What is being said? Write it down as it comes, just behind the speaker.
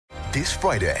This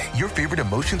Friday, your favorite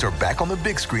emotions are back on the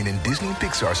big screen in Disney and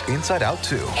Pixar's Inside Out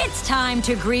 2. It's time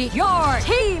to greet your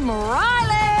Team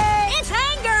Riley! It's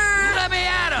anger! Let me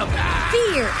at him!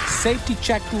 Fear! Safety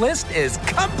checklist is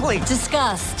complete!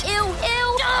 Disgust! Ew!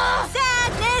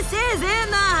 Sadness is in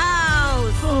the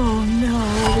house! Oh, no.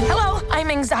 Hello, I'm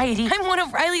anxiety. I'm one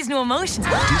of Riley's new emotions.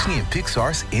 Disney and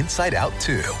Pixar's Inside Out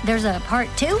 2. There's a part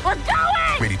 2? We're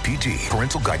going! Rated PG.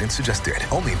 Parental guidance suggested.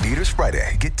 Only in theaters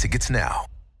Friday. Get tickets now.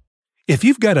 If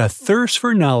you've got a thirst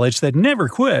for knowledge that never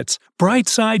quits,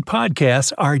 Brightside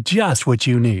Podcasts are just what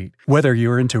you need. Whether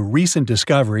you're into recent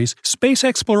discoveries, space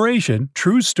exploration,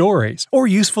 true stories, or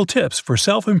useful tips for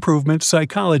self-improvement,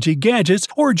 psychology, gadgets,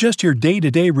 or just your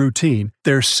day-to-day routine,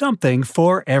 there's something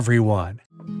for everyone.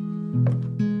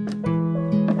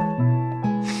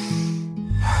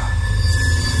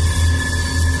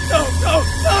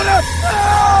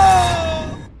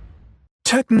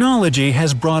 Technology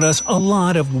has brought us a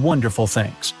lot of wonderful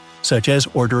things, such as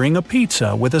ordering a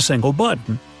pizza with a single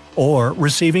button, or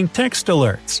receiving text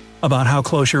alerts about how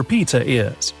close your pizza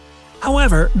is.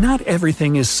 However, not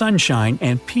everything is sunshine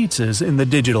and pizzas in the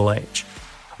digital age.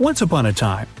 Once upon a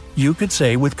time, you could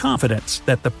say with confidence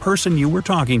that the person you were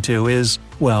talking to is,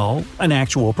 well, an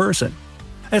actual person.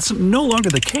 That's no longer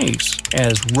the case,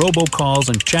 as robocalls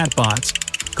and chatbots,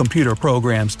 computer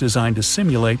programs designed to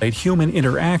simulate human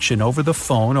interaction over the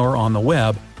phone or on the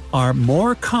web, are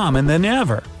more common than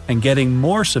ever and getting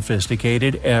more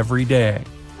sophisticated every day.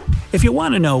 If you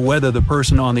want to know whether the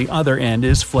person on the other end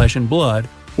is flesh and blood,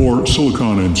 or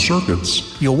silicon and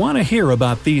circuits, you'll want to hear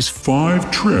about these 5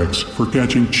 tricks for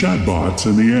catching chatbots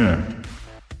in the act.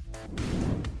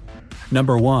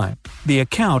 Number 1. The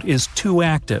account is too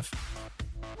active.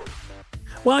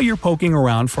 While you're poking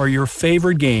around for your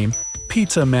favorite game,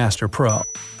 Pizza Master Pro,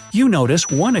 you notice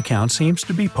one account seems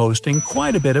to be posting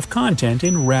quite a bit of content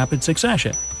in rapid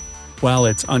succession. While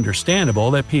it's understandable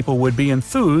that people would be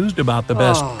enthused about the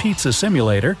best pizza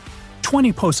simulator,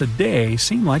 20 posts a day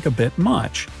seem like a bit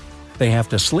much. They have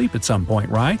to sleep at some point,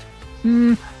 right?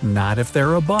 Not if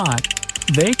they're a bot.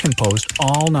 They can post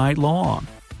all night long.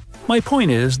 My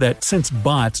point is that since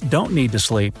bots don't need to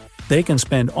sleep, they can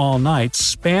spend all night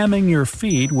spamming your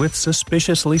feed with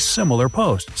suspiciously similar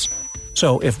posts.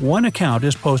 So if one account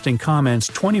is posting comments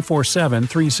 24/7,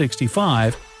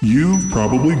 365, you've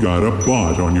probably got a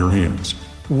bot on your hands.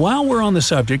 While we're on the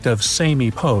subject of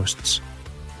samey posts.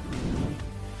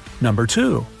 Number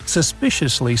 2.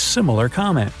 Suspiciously similar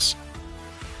comments.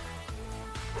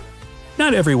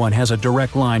 Not everyone has a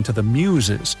direct line to the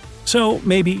muses, so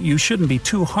maybe you shouldn't be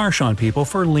too harsh on people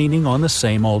for leaning on the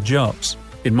same old jokes.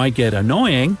 It might get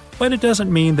annoying, but it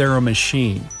doesn't mean they're a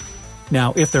machine.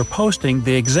 Now, if they're posting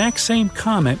the exact same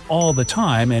comment all the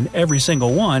time and every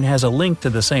single one has a link to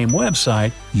the same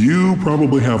website, you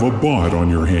probably have a bot on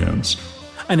your hands.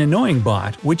 An annoying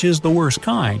bot, which is the worst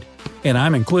kind, and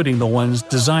I'm including the ones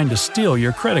designed to steal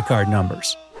your credit card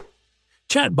numbers.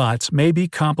 Chatbots may be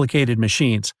complicated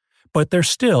machines, but they're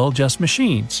still just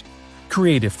machines.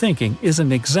 Creative thinking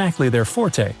isn't exactly their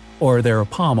forte, or their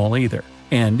pommel either,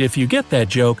 and if you get that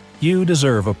joke, you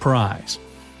deserve a prize.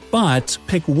 Bots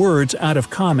pick words out of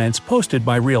comments posted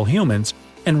by real humans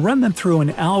and run them through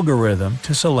an algorithm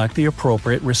to select the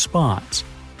appropriate response.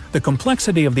 The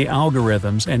complexity of the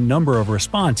algorithms and number of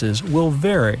responses will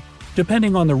vary,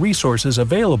 depending on the resources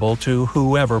available to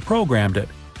whoever programmed it.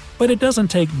 But it doesn't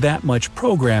take that much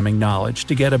programming knowledge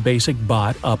to get a basic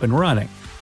bot up and running.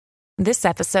 This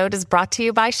episode is brought to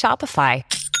you by Shopify.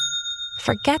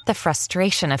 Forget the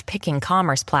frustration of picking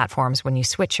commerce platforms when you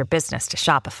switch your business to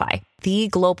Shopify, the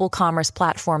global commerce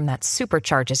platform that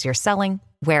supercharges your selling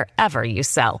wherever you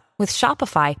sell. With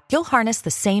Shopify, you'll harness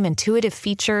the same intuitive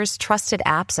features, trusted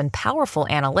apps, and powerful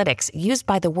analytics used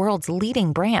by the world's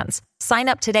leading brands. Sign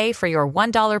up today for your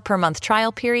 $1 per month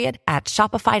trial period at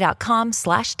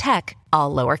shopify.com/tech,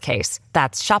 all lowercase.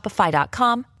 That's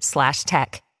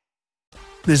shopify.com/tech.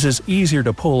 This is easier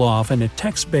to pull off in a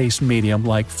text-based medium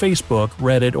like Facebook,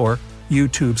 Reddit, or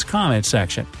YouTube's comment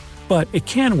section, but it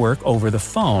can work over the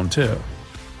phone too.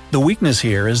 The weakness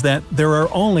here is that there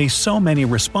are only so many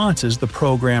responses the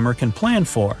programmer can plan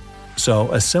for,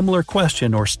 so a similar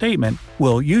question or statement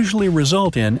will usually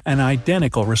result in an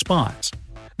identical response.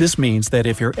 This means that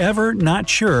if you're ever not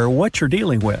sure what you're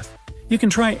dealing with, you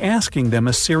can try asking them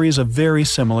a series of very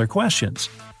similar questions.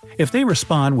 If they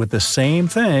respond with the same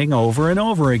thing over and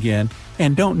over again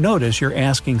and don't notice you're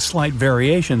asking slight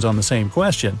variations on the same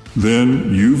question,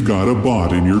 then you've got a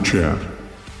bot in your chat.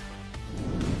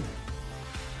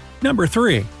 Number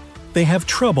 3. They have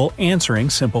trouble answering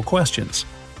simple questions.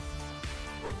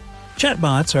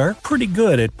 Chatbots are pretty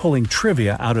good at pulling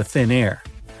trivia out of thin air.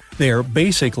 They are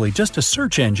basically just a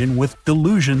search engine with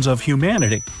delusions of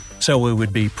humanity, so it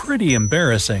would be pretty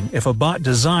embarrassing if a bot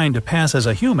designed to pass as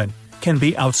a human can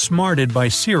be outsmarted by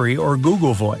Siri or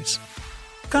Google Voice.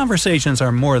 Conversations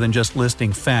are more than just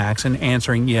listing facts and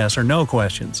answering yes or no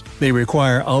questions. They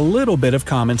require a little bit of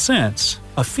common sense,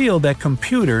 a field that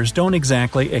computers don't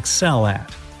exactly excel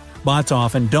at. Bots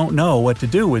often don't know what to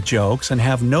do with jokes and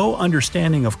have no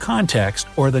understanding of context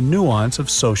or the nuance of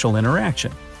social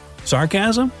interaction.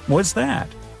 Sarcasm? What's that?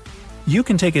 You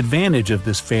can take advantage of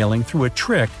this failing through a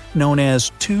trick known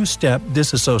as two-step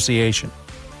disassociation.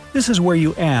 This is where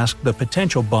you ask the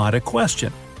potential bot a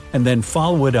question, and then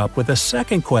follow it up with a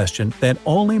second question that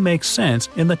only makes sense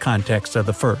in the context of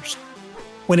the first.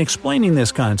 When explaining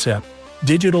this concept,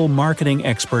 digital marketing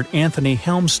expert Anthony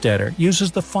Helmstetter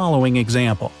uses the following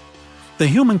example. The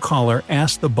human caller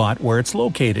asks the bot where it's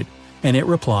located, and it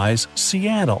replies,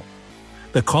 Seattle.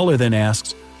 The caller then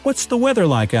asks, "What's the weather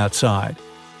like outside?"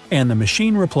 And the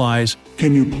machine replies,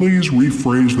 Can you please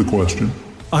rephrase the question?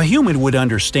 A human would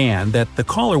understand that the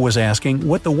caller was asking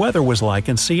what the weather was like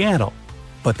in Seattle,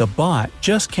 but the bot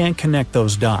just can't connect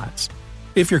those dots.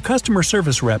 If your customer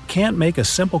service rep can't make a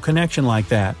simple connection like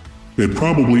that, It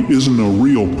probably isn't a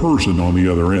real person on the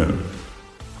other end.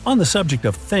 on the subject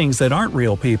of things that aren't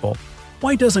real people,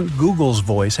 why doesn't Google's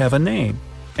voice have a name?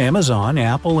 Amazon,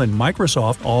 Apple, and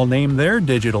Microsoft all name their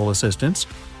digital assistants,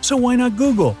 so why not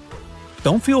Google?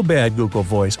 Don't feel bad, Google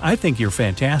Voice, I think you're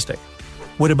fantastic.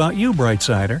 What about you,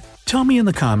 Brightsider? Tell me in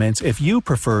the comments if you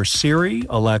prefer Siri,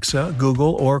 Alexa,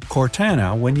 Google, or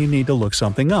Cortana when you need to look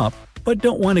something up, but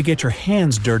don't want to get your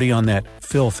hands dirty on that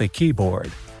filthy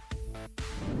keyboard.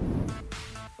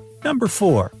 Number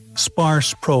 4.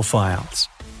 Sparse profiles.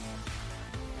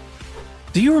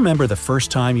 Do you remember the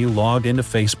first time you logged into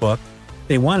Facebook?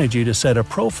 They wanted you to set a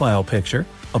profile picture,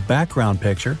 a background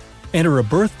picture, enter a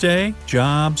birthday,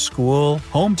 job, school,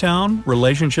 hometown,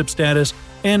 relationship status,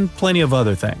 and plenty of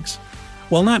other things.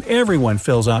 While not everyone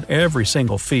fills out every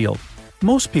single field,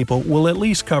 most people will at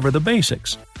least cover the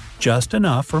basics, just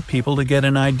enough for people to get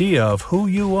an idea of who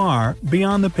you are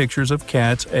beyond the pictures of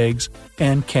cats, eggs,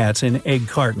 and cats in egg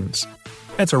cartons.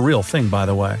 That's a real thing, by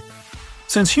the way.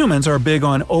 Since humans are big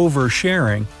on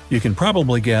oversharing, you can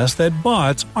probably guess that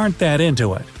bots aren't that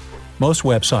into it. Most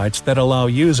websites that allow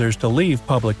users to leave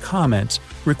public comments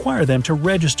require them to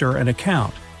register an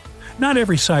account. Not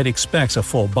every site expects a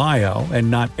full bio,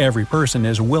 and not every person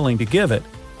is willing to give it,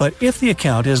 but if the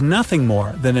account is nothing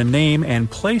more than a name and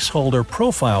placeholder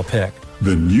profile pic,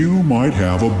 Then you might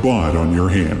have a bot on your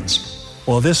hands.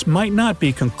 well, this might not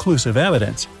be conclusive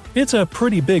evidence. It's a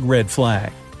pretty big red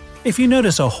flag. If you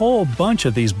notice a whole bunch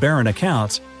of these barren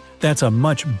accounts, that's a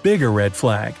much bigger red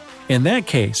flag. In that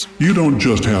case, You don't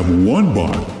just have one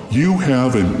bot, you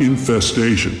have an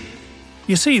infestation.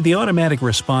 you see, the automatic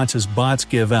responses bots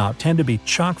give out tend to be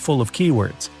chock full of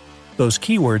keywords. Those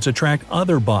keywords attract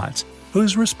other bots,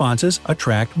 whose responses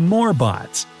attract more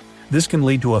bots. This can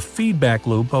lead to a feedback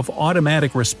loop of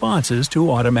automatic responses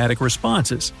to automatic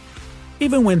responses.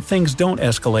 Even when things don't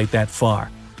escalate that far,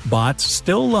 bots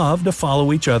still love to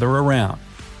follow each other around.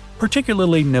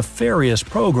 Particularly nefarious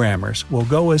programmers will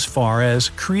go as far as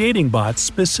creating bots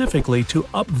specifically to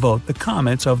upvote the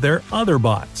comments of their other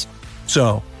bots.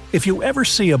 So, if you ever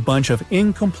see a bunch of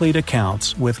incomplete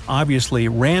accounts with obviously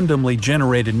randomly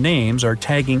generated names or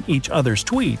tagging each other's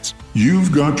tweets,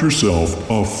 You've got yourself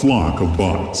a flock of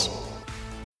bots.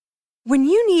 When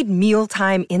you need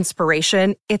mealtime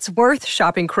inspiration, it's worth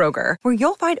shopping Kroger, where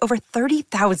you'll find over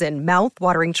 30,000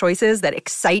 mouth-watering choices that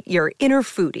excite your inner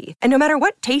foodie. And no matter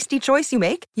what tasty choice you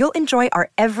make, you'll enjoy our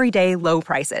everyday low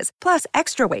prices, plus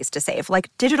extra ways to save,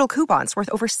 like digital coupons worth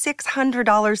over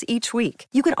 $600 each week.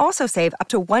 You can also save up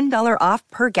to $1 off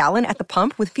per gallon at the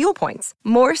pump with fuel points.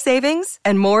 More savings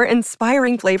and more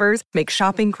inspiring flavors make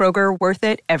shopping Kroger worth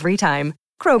it every time.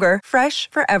 Kroger, fresh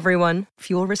for everyone.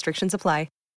 Fuel restrictions apply.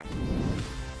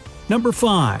 Number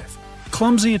 5.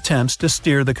 Clumsy attempts to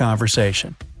steer the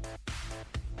conversation.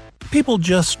 People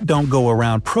just don't go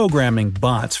around programming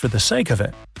bots for the sake of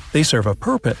it. They serve a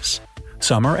purpose.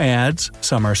 Some are ads,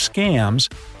 some are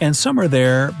scams, and some are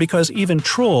there because even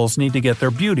trolls need to get their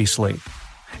beauty sleep.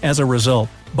 As a result,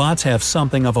 bots have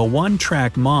something of a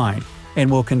one-track mind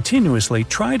and will continuously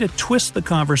try to twist the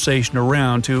conversation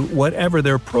around to whatever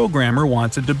their programmer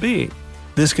wants it to be.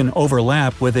 This can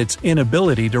overlap with its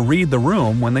inability to read the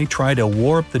room when they try to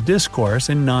warp the discourse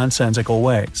in nonsensical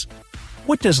ways.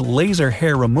 What does laser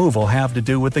hair removal have to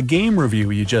do with the game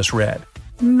review you just read?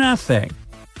 Nothing.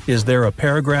 Is there a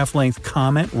paragraph-length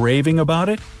comment raving about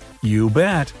it? You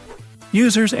bet.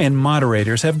 Users and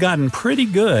moderators have gotten pretty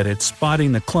good at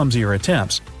spotting the clumsier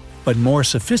attempts. but more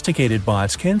sophisticated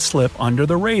bots can slip under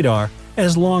the radar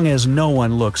as long as no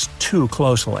one looks too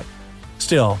closely.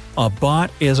 Still, a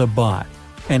bot is a bot,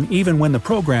 and even when the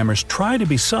programmers try to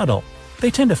be subtle,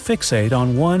 they tend to fixate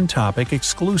on one topic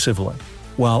exclusively.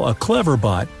 While a clever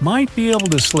bot might be able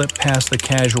to slip past the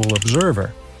casual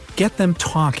observer, get them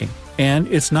talking, and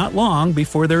it's not long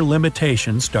before their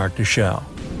limitations start to show.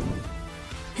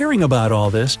 Hearing about all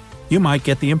this, you might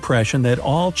get the impression that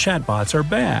all chatbots are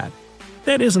bad.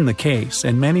 That isn't the case,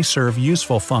 and many serve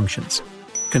useful functions.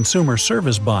 Consumer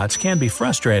service bots can be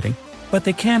frustrating, but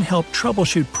they can help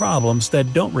troubleshoot problems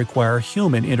that don't require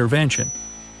human intervention.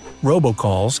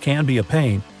 Robocalls can be a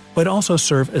pain, but also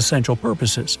serve essential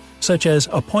purposes, such as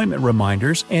appointment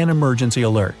reminders and emergency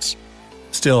alerts.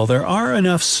 Still, there are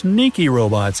enough sneaky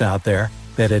robots out there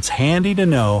that it's handy to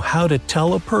know how to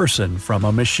tell a person from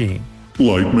a machine.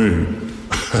 Like me.